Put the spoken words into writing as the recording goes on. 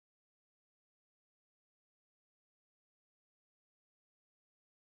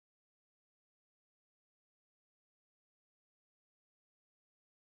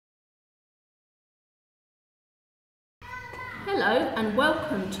Hello and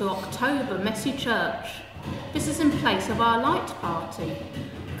welcome to October Messy Church. This is in place of our light party,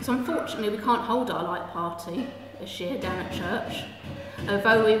 because unfortunately we can't hold our light party this year down at church.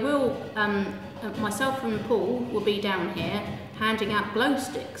 Although we will, myself and Paul will be down here handing out glow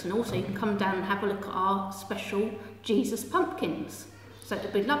sticks, and also you can come down and have a look at our special Jesus pumpkins. So it'll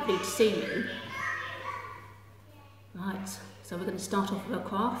be lovely to see you. Right, so we're going to start off with a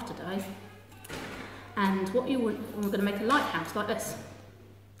craft today. And we're going to make a lighthouse like this.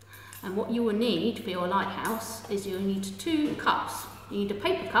 And what you will need for your lighthouse is you'll need 2 cups. You need a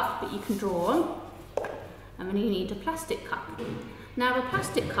paper cup that you can draw on, and then you need a plastic cup. Now the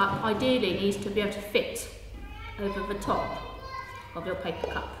plastic cup ideally needs to be able to fit over the top of your paper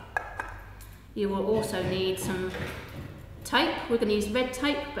cup. You will also need some tape. We're going to use red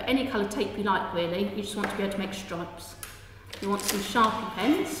tape, but any colour tape you like really. You just want to be able to make stripes. You want some Sharpie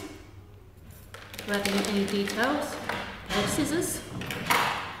pens for adding any details, scissors,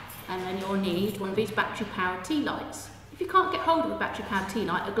 and then you'll need one of these battery powered tea lights. If you can't get hold of a battery powered tea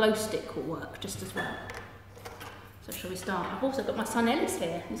light, a glow stick will work just as well. So shall we start? I've also got my son Ellis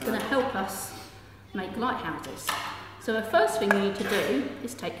here, who's going to help us make lighthouses. So the first thing you need to do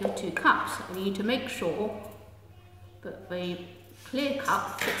is take your 2 cups, and you need to make sure that the clear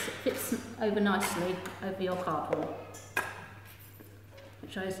cup fits over nicely over your cardboard.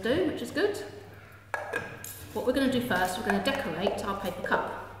 Which I do, which is good. What we're going to do first, we're going to decorate our paper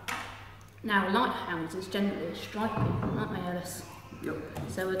cup. Now lighthouses generally are stripy, aren't they, Ellis? Yep.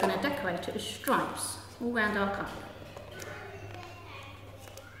 So we're going to decorate it with stripes all round our cup.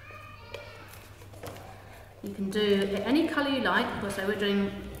 You can do it any colour you like, so we're doing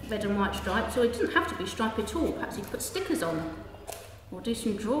red and white stripes, or it doesn't have to be striped at all. Perhaps you could put stickers on, or do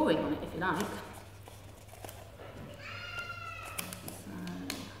some drawing on it if you like.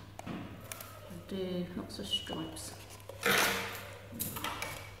 Do lots of stripes.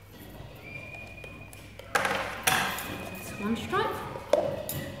 That's 1 stripe.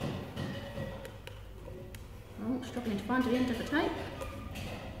 Oh, struggling to find the end of the tape.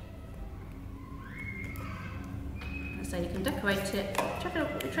 And so you can decorate it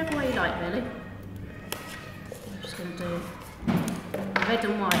whichever way you like really. I'm just going to do a red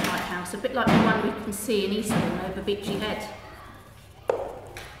and white lighthouse, a bit like the one we can see in Eastbourne over Beachy Head.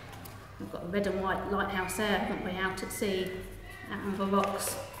 We've got a red and white lighthouse there, haven't we, out at sea, out on the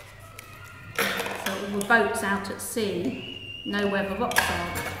rocks. So all the boats out at sea know where the rocks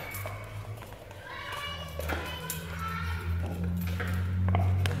are.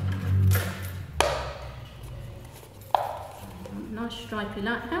 Nice stripy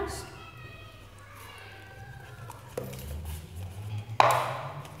lighthouse. You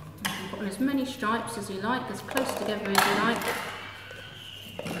can put on as many stripes as you like, as close together as you like.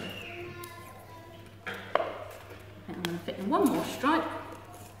 I'm going to fit in 1 more stripe.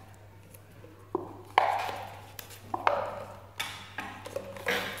 There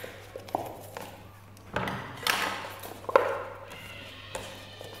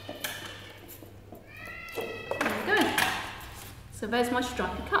we go. So there's my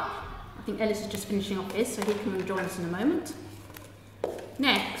stripy cup. I think Ellis is just finishing off his, so he can join us in a moment.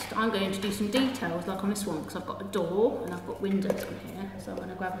 Next, I'm going to do some details like on this one, because I've got a door and I've got windows on here. So I'm going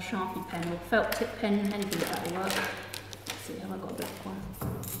to grab a Sharpie pen or felt tip pen, anything that will work. Let's see, have I got a black one?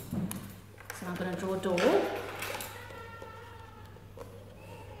 So I'm going to draw a door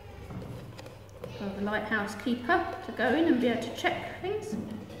for the lighthouse keeper to go in and be able to check things. And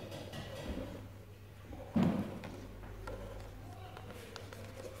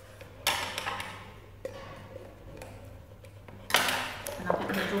I think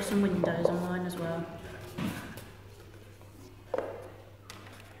I'm going to draw some windows on mine as well.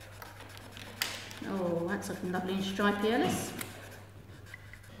 Oh, that's looking lovely and stripy, Ellis.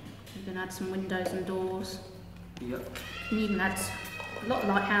 You can add some windows and doors. Yep. You can even add, a lot of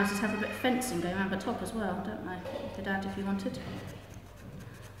lighthouses have a bit of fencing going around the top as well, don't they? You could add if you wanted.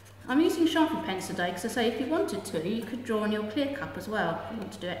 I'm using Sharpie pens today because I say if you wanted to, you could draw on your clear cup as well, if you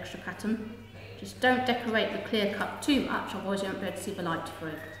want to do extra pattern. Just don't decorate the clear cup too much, otherwise you won't be able to see the light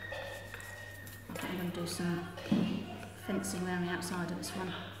through. I think I'm going to do some fencing around the outside of this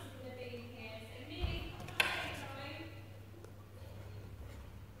one.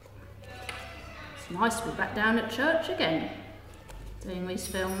 It's nice to be back down at church again, doing these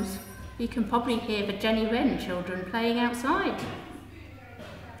films. You can probably hear the Jenny Wren children playing outside.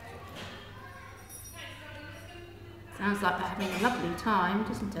 Sounds like they're having a lovely time,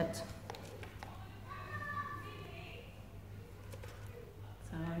 doesn't it?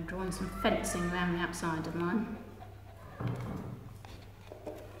 So I'm drawing some fencing around the outside of mine.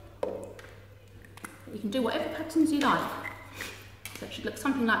 You can do whatever patterns you like. So it should look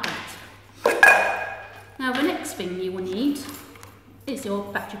something like that. Now the next thing you will need is your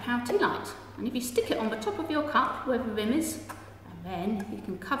battery powered tea light. And if you stick it on the top of your cup where the rim is, and then you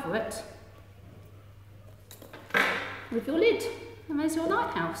can cover it with your lid. And there's your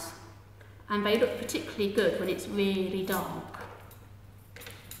lighthouse. And they look particularly good when it's really dark. So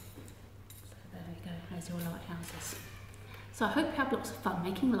there we go, there's your lighthouses. So I hope you have lots of fun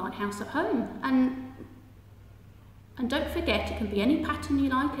making a lighthouse at home. And don't forget, it can be any pattern you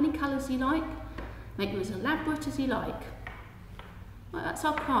like, any colours you like. Make them as elaborate as you like. Well, that's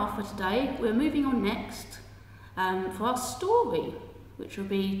our craft for today. We're moving on next for our story, which will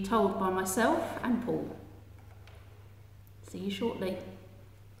be told by myself and Paul. See you shortly.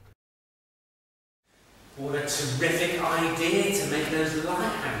 What a terrific idea to make those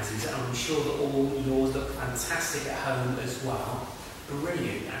lighthouses, and I'm sure that all yours look fantastic at home as well.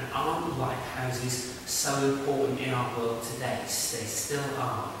 Brilliant, and aren't lighthouses so important in our world today? They still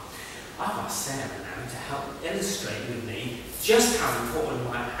are. I've asked Sarah now to help illustrate with me just how important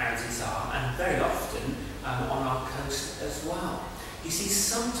lighthouses are, and very often on our coast as well. You see,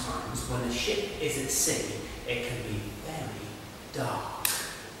 sometimes when a ship is at sea, it can be very dark.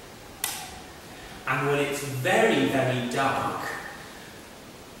 And when it's very, very dark,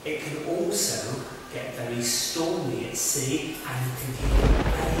 it can also get very stormy at sea, and you can hear the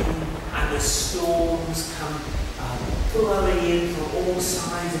rain, and the storms come blowing in from all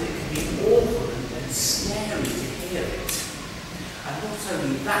sides, and it can be awful and scary to hear it. And not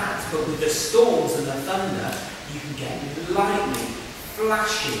only that, but with the storms and the thunder, you can get lightning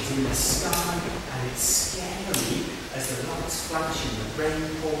flashes in the sky, and it's scary as the lights flash and the rain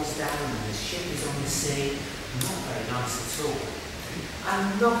pours down and the ship is on the sea. Not very nice at all. And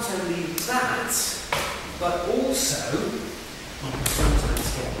not only that, but also you can sometimes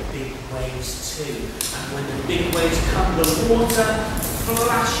get big waves too. And when the big waves come, the water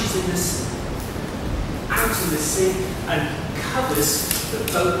flashes out in the sea and covers the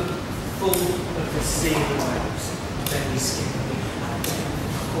boat full of the sea waves. Very scary. And then,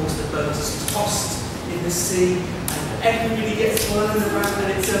 of course, the boat is tossed in the sea and everybody gets blown around,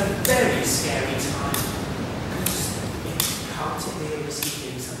 and it's a very scary time. It can't be a risky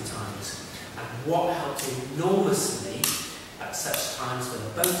thing sometimes. And what helps enormously at such times when the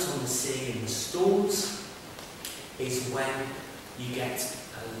boat's on the sea in the storms is when you get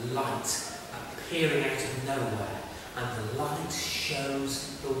a light appearing out of nowhere, and the light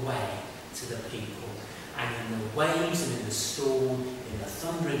shows the way to the people. And in the waves and in the storm, in the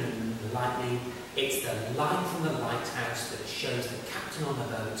thundering and the lightning, it's the light from the lighthouse that shows the captain on the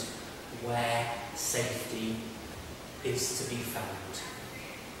boat where safety is to be found.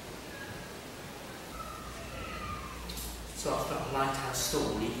 So after a lighthouse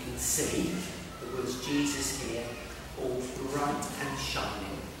story, you can see there was Jesus here, all bright and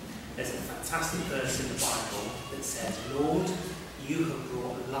shining. There's a fantastic verse in the Bible that says, "Lord, you have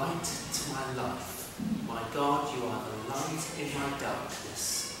brought light to my life. My God, you are the light in my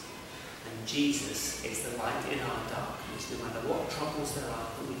darkness." And Jesus is the light in our darkness. No matter what troubles there are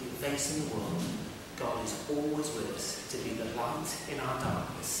that we can face in the world, God is always with us to be the light in our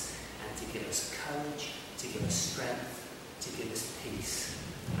darkness, and to give us courage, to give us strength, to give us peace,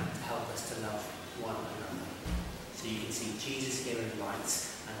 and to help us to love one another. So you can see Jesus here in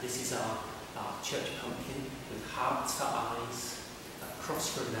lights, and this is our church pumpkin with hearts for eyes, a cross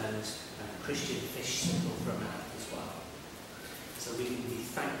for a nose, and a Christian fish symbol for a mouth as well. So we can be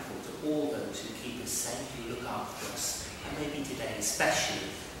thankful to all those who keep us safe, who look after us, and maybe today especially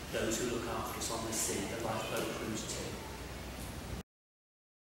those who look after us on the sea, the lifeboat crews too.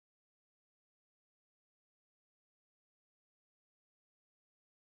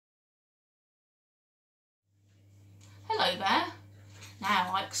 Hello there.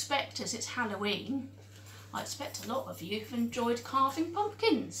 Now I expect, as it's Halloween, I expect a lot of you have enjoyed carving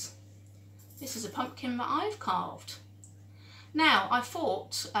pumpkins. This is a pumpkin that I've carved. Now I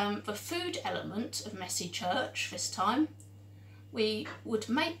thought the food element of Messy Church this time, we would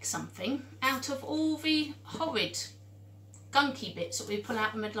make something out of all the horrid gunky bits that we pull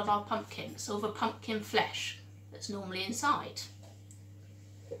out the middle of our pumpkins, all the pumpkin flesh that's normally inside.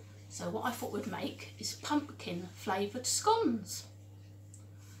 So what I thought we'd make is pumpkin flavoured scones.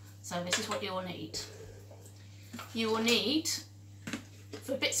 So this is what you will need. You will need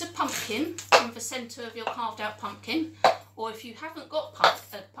the bits of pumpkin in the centre of your carved out pumpkin, or if you haven't got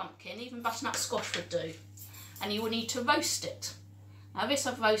a pumpkin, even butternut squash would do. And you will need to roast it. Now this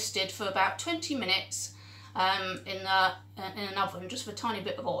I've roasted for about 20 minutes in an oven, just with a tiny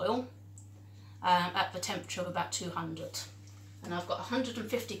bit of oil, at the temperature of about 200. And I've got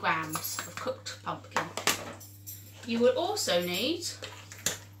 150 grams of cooked pumpkin. You will also need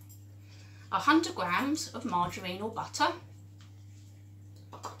 100 grams of margarine or butter.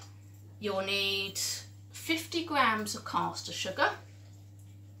 You'll need 50 grams of caster sugar.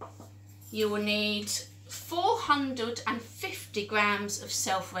 You will need 450 grams of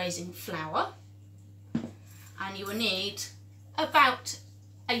self-raising flour, and you will need about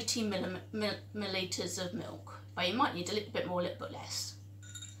 80 millilitres of milk, but you might need a little bit more, a little bit less.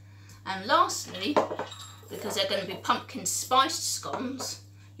 And lastly, because they're going to be pumpkin spiced scones,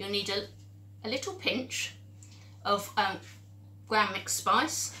 you'll need a little pinch of ground mixed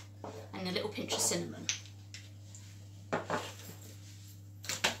spice and a little pinch of cinnamon.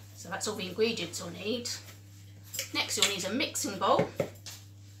 So that's all the ingredients you'll need. Next you'll need a mixing bowl,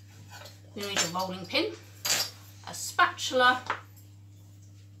 you'll need a rolling pin, a spatula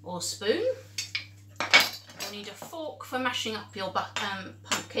or spoon, you'll need a fork for mashing up your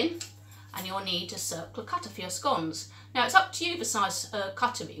pumpkin, and you'll need a circular cutter for your scones. Now it's up to you the size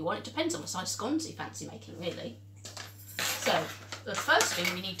cutter that you want, it depends on the size scones you fancy making really. So the first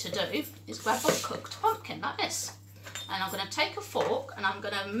thing we need to do is grab a cooked pumpkin like this. And I'm going to take a fork and I'm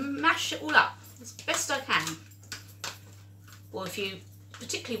going to mash it all up as best I can. Or if you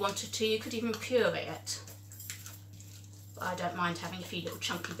particularly wanted to, you could even puree it. But I don't mind having a few little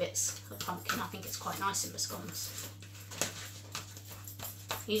chunky bits of pumpkin. I think it's quite nice in the scones.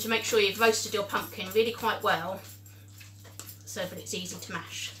 You need to make sure you've roasted your pumpkin really quite well so that it's easy to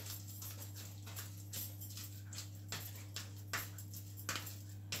mash.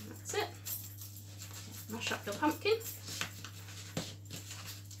 That's it. Mash up your pumpkin.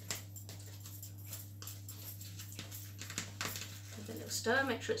 Give it a little stir,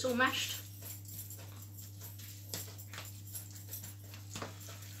 make sure it's all mashed.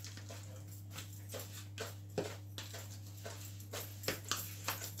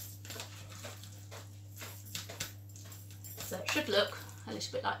 So it should look a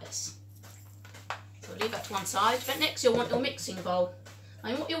little bit like this. So leave that to one side. But next you'll want your mixing bowl.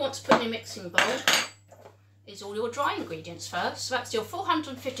 And what you want to put in your mixing bowl is all your dry ingredients first. So that's your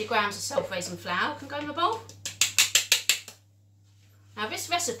 450 grams of self-raising flour can go in the bowl. Now this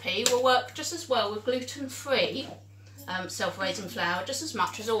recipe will work just as well with gluten-free self-raising flour, just as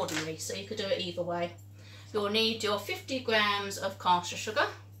much as ordinary, so you could do it either way. You'll need your 50 grams of caster sugar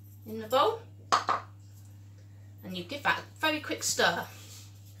in the bowl, and you give that a very quick stir.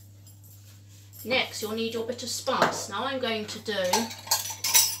 Next you'll need your bit of spice. Now I'm going to do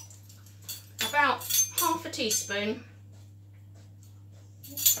about half a teaspoon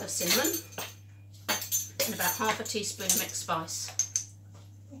of cinnamon and about half a teaspoon of mixed spice.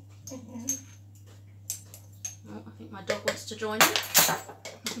 Oh, I think my dog wants to join in.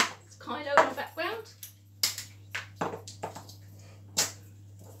 It's Kylo in the background. About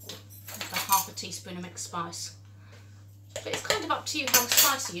half a teaspoon of mixed spice. But it's kind of up to you how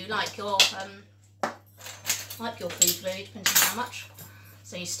spicy you like your food, really, depending on how much.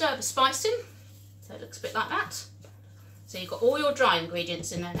 So you stir the spice in, so it looks a bit like that. So you've got all your dry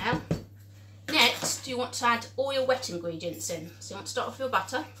ingredients in there now. Next, you want to add all your wet ingredients in. So you want to start off with your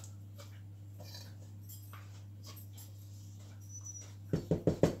butter.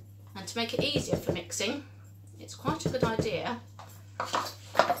 And to make it easier for mixing, it's quite a good idea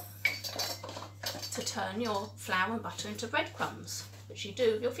to turn your flour and butter into breadcrumbs, which you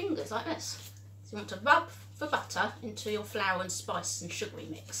do with your fingers like this. So you want to rub the butter into your flour and spice and sugary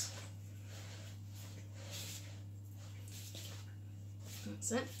mix.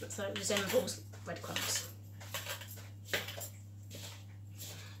 That's it, so it resembles breadcrumbs.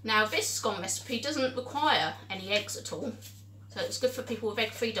 Now this scone recipe doesn't require any eggs at all, so it's good for people with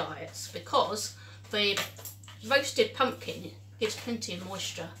egg-free diets because the roasted pumpkin gives plenty of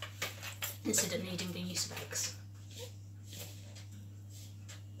moisture instead of needing the use of eggs.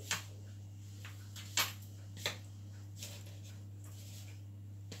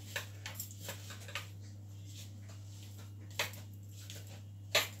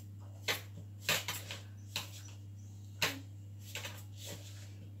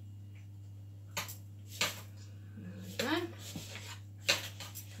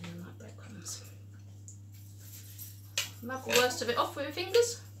 Rub the worst of it off with your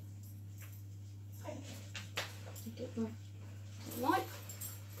fingers. Wipe.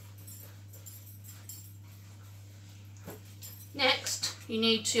 Next, you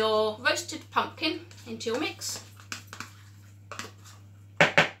need your roasted pumpkin into your mix.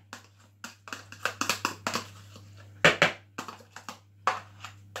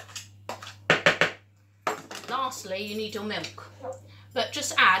 Lastly, you need your milk, but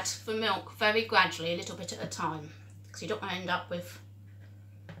just add the milk very gradually, a little bit at a time, because you don't want to end up with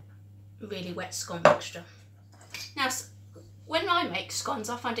really wet scone mixture. Now, when I make scones,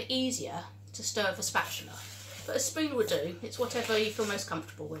 I find it easier to stir with a spatula, but a spoon will do. It's whatever you feel most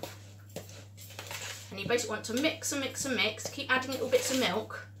comfortable with. And you basically want to mix and mix and mix, keep adding little bits of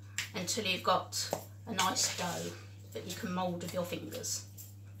milk until you've got a nice dough that you can mould with your fingers.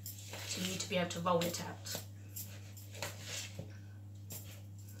 So you need to be able to roll it out.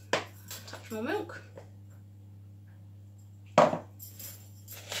 Touch more milk.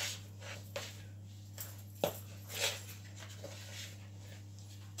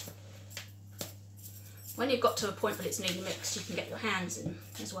 When you've got to a point where it's nearly mixed, you can get your hands in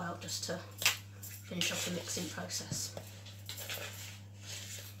as well, just to finish off the mixing process.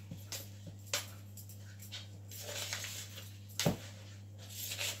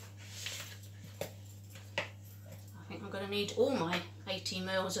 I think I'm going to need all my 80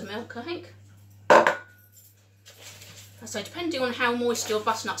 mils of milk, I think. So depending on how moist your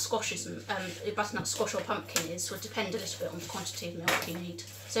butternut squash is, your butternut squash or pumpkin is, will depend a little bit on the quantity of milk you need.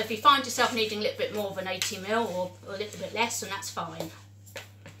 So if you find yourself needing a little bit more than 80 ml or a little bit less, then that's fine.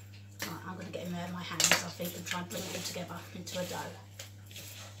 Right, I'm going to get in there with my hands, I think, and try and bring it all together into a dough.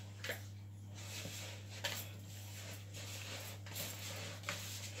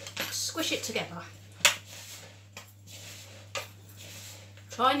 Squish it together.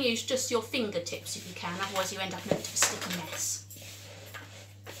 Try and use just your fingertips if you can, otherwise you end up in a bit of a sticky mess.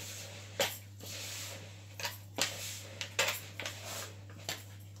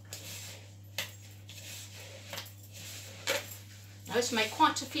 Now this will make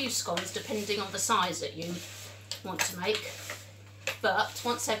quite a few scones depending on the size that you want to make, but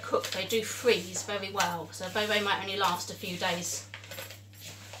once they're cooked they do freeze very well, so though they might only last a few days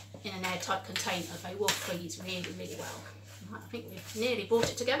in an airtight container, they will freeze really, really well. I think we've nearly brought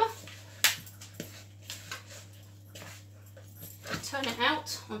it together. Turn it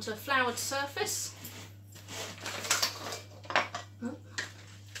out onto a floured surface. And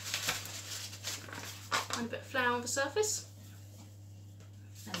a bit of flour on the surface.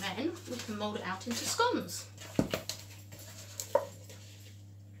 And then we can mould it out into scones.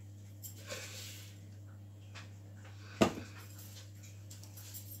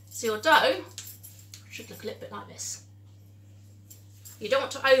 So your dough should look a little bit like this. You don't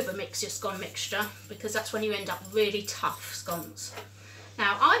want to over mix your scone mixture because that's when you end up really tough scones.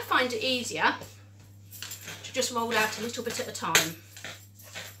 Now I find it easier to just roll out a little bit at a time.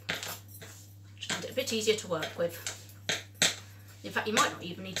 Just find it a bit easier to work with. In fact, you might not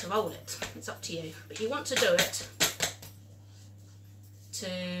even need to roll it, it's up to you. But you want to do it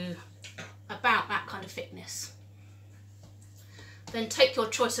to about that kind of thickness. Then take your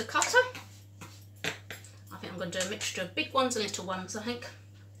choice of cutter. I think I'm going to do a mixture of big ones and little ones, I think.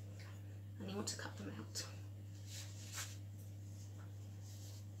 And you want to cut them out.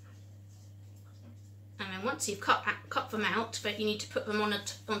 And then once you've cut them out, but you need to put them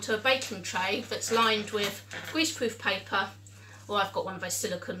onto a baking tray that's lined with greaseproof paper, or I've got one of those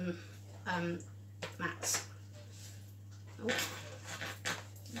silicone mats. Oh,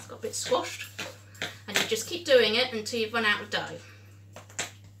 it's got a bit squashed. And you just keep doing it until you've run out of dough.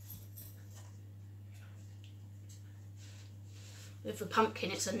 With the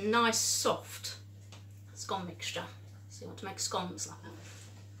pumpkin, it's a nice soft scone mixture, so you want to make scones like that.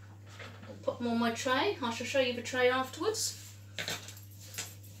 I'll put them on my tray. I shall show you the tray afterwards.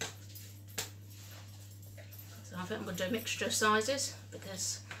 So I think I'm going to do a mixture of sizes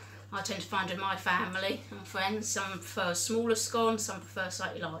because I tend to find in my family and friends some prefer smaller scone, some prefer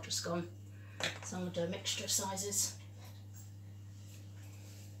slightly larger scone. So I'm going to do a mixture of sizes.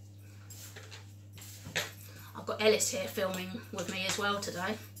 I've got Ellis here filming with me as well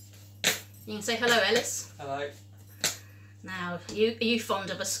today. You can say hello, Ellis. Hello. Now, are you fond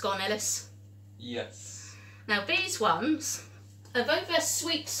of a scone, Ellis? Yes. Now these ones, although they're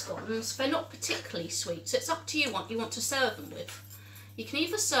sweet scones, they're not particularly sweet, so it's up to you what you want to serve them with. You can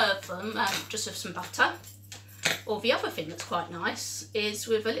either serve them just with some butter, or the other thing that's quite nice is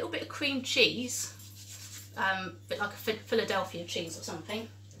with a little bit of cream cheese, a bit like a Philadelphia cheese or something.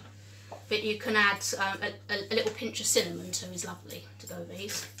 But you can add a little pinch of cinnamon to is lovely to go with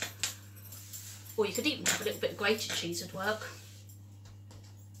these. Or you could even have a little bit of grated cheese would work.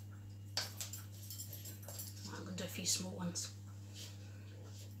 I'm going to do a few small ones.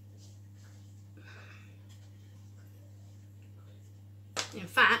 In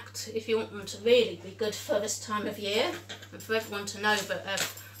fact, if you want them to really be good for this time of year, and for everyone to know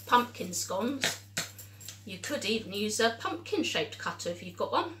that pumpkin scones, you could even use a pumpkin shaped cutter if you've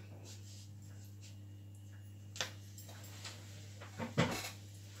got one.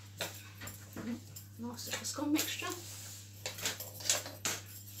 Nice little scone mixture.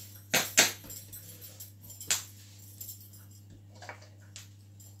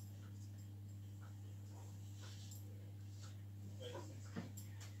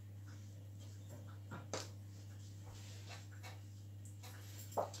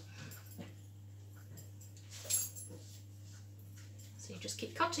 just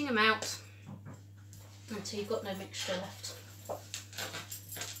keep cutting them out until you've got no mixture left.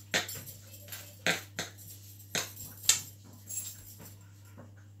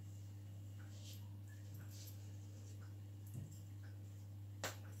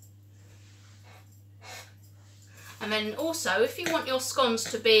 And then also, if you want your scones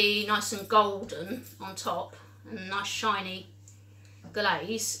to be nice and golden on top and nice shiny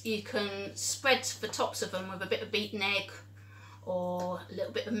glaze, you can spread the tops of them with a bit of beaten egg or a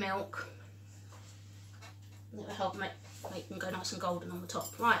little bit of milk. That will help make them go nice and golden on the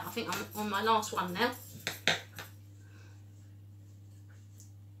top. Right, I think I'm on my last one now.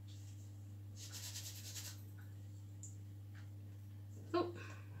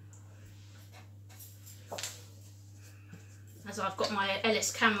 As I've got my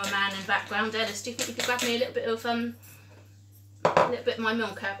Ellis cameraman in background. Ellis, do you think you could grab me a little bit of my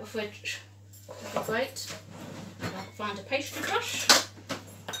milk out of the fridge? That'd be great. And I'll find a pastry brush.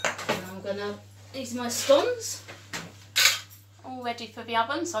 And I'm gonna, these are my scones, all ready for the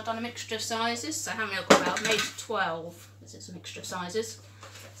oven. So I've done a mixture of sizes. So how many I've got out? I've made 12. This is a mixture of sizes.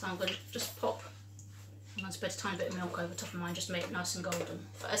 So I'm gonna just pop, I'm gonna spread a tiny bit of milk over the top of mine just to make it nice and golden.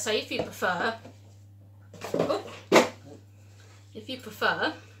 But I say if you prefer,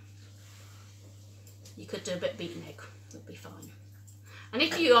 you could do a bit of beaten egg, that'd be fine. And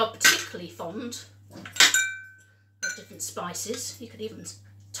if you are particularly fond of different spices, you could even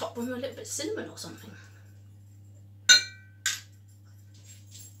top them with a little bit of cinnamon or something.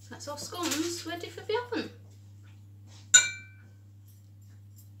 That's our scones ready for the oven.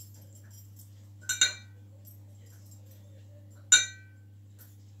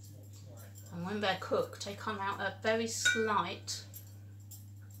 And when they're cooked, they come out a very slight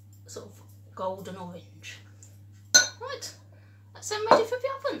sort of golden orange. Right, that's them ready for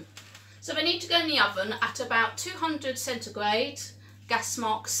the oven. So they need to go in the oven at about 200 centigrade, gas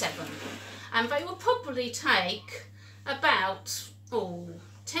mark 7. And they will probably take about 10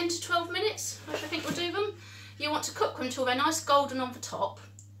 to 12 minutes, which I think will do them. You want to cook them until they're nice golden on the top,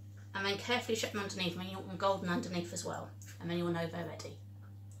 and then carefully check them underneath, and you want them golden underneath as well, and then you'll know they're ready.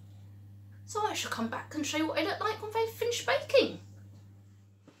 So I shall come back and show you what they look like when they've finished baking.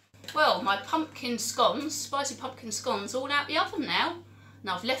 Well, my pumpkin scones, spicy pumpkin scones, all out the oven now.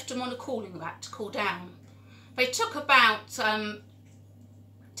 Now I've left them on a cooling rack to cool down. They took about 10-11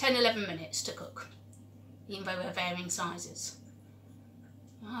 minutes to cook, even though they're varying sizes.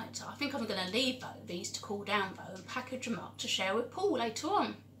 Right, I think I'm going to leave these to cool down though and package them up to share with Paul later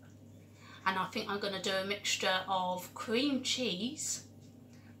on. And I think I'm going to do a mixture of cream cheese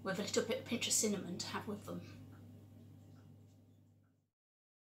with a little bit of pinch of cinnamon to have with them.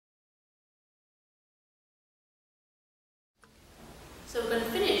 So we're going to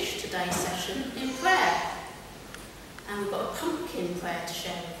finish today's session in prayer, and we've got a pumpkin prayer to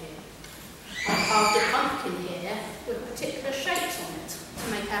share with you. I've carved a pumpkin here with particular shapes on it to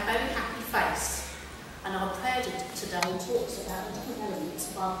make our very happy face, and our prayer today talks about the different elements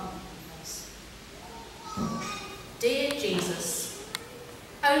of our pumpkin face. Dear Jesus,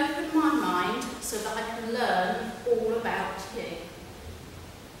 open my mind so that I can learn all about you.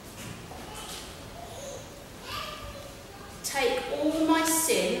 Take all my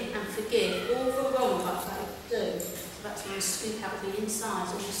sin and forgive all the wrong that I do. So that's when I scoop out the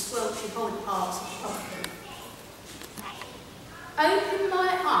insides, all the squelchy horrid parts of the pumpkin. Open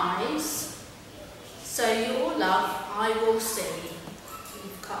my eyes so your love I will see.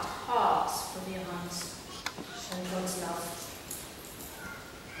 You've cut hearts for the eyes. Show God's love.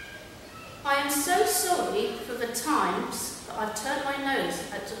 I am so sorry for the times that I've turned my nose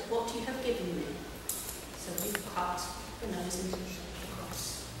at what you have given me. So we've cut the nose into the cross.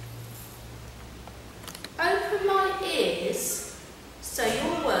 Open my ears so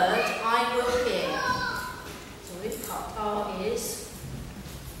your word I will hear. So we've cut our ears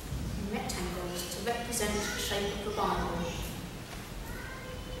in rectangles to represent the shape of the Bible.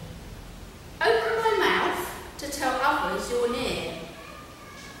 Open my mouth to tell others you're near.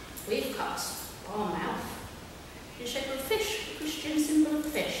 We've cut our mouth in the shape of a fish, the Christian symbol of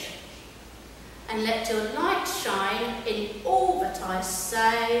fish. And let your light shine in all that I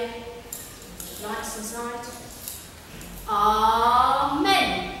say. Lights inside. Amen.